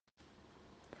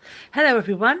Hello,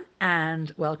 everyone,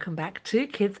 and welcome back to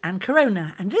Kids and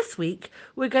Corona. And this week,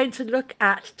 we're going to look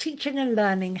at teaching and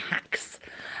learning hacks.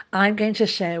 I'm going to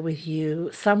share with you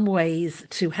some ways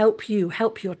to help you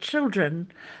help your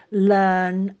children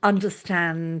learn,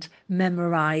 understand,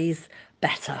 memorize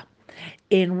better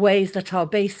in ways that are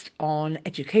based on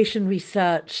education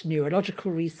research,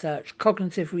 neurological research,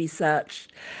 cognitive research,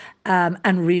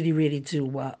 and really, really do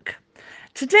work.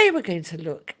 Today, we're going to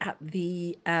look at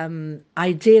the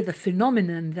idea, the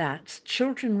phenomenon that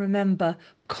children remember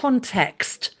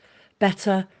context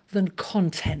better than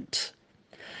content.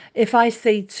 If I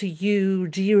say to you,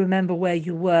 do you remember where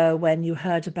you were when you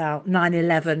heard about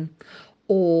 9/11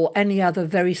 or any other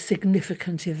very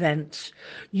significant event?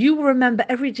 You will remember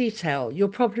every detail. You'll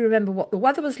probably remember what the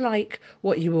weather was like,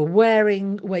 what you were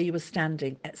wearing, where you were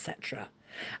standing, etc.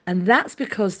 And that's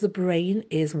because the brain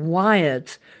is wired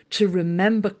to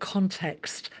remember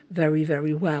context very,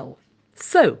 very well.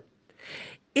 So,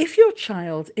 if your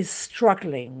child is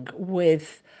struggling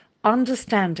with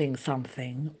understanding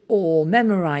something or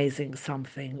memorizing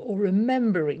something or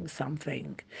remembering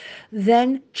something,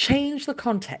 then change the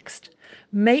context.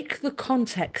 Make the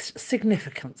context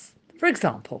significant. For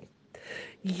example,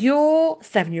 your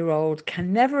 7-year-old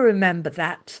can never remember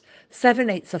that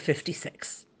 7/8 are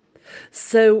 56.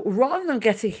 So rather than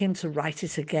getting him to write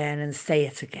it again and say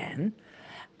it again,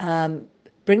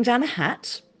 bring down a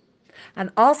hat and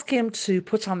ask him to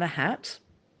put on the hat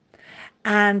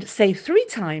and say 3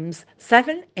 times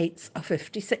 7/8 are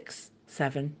 56.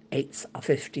 7/8 are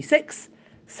 56.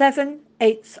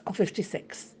 7/8 are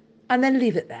 56. And then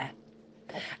leave it there.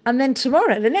 And then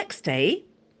tomorrow, the next day,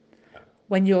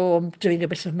 when you're doing a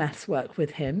bit of maths work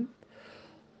with him,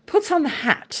 put on the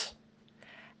hat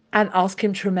and ask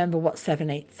him to remember what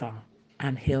 7/8 are.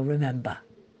 And he'll remember.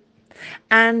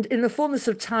 And in the fullness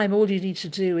of time, all you need to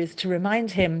do is to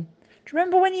remind him, do you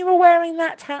remember when you were wearing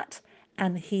that hat?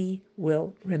 And he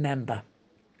will remember.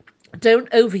 Don't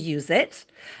overuse it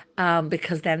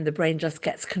because then the brain just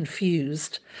gets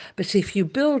confused. But if you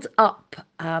build up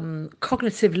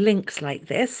cognitive links like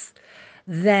this,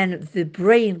 then the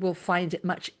brain will find it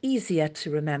much easier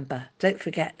to remember. Don't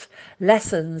forget,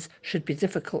 lessons should be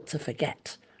difficult to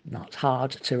forget, not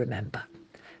hard to remember.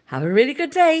 Have a really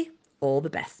good day. All the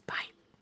best. Bye.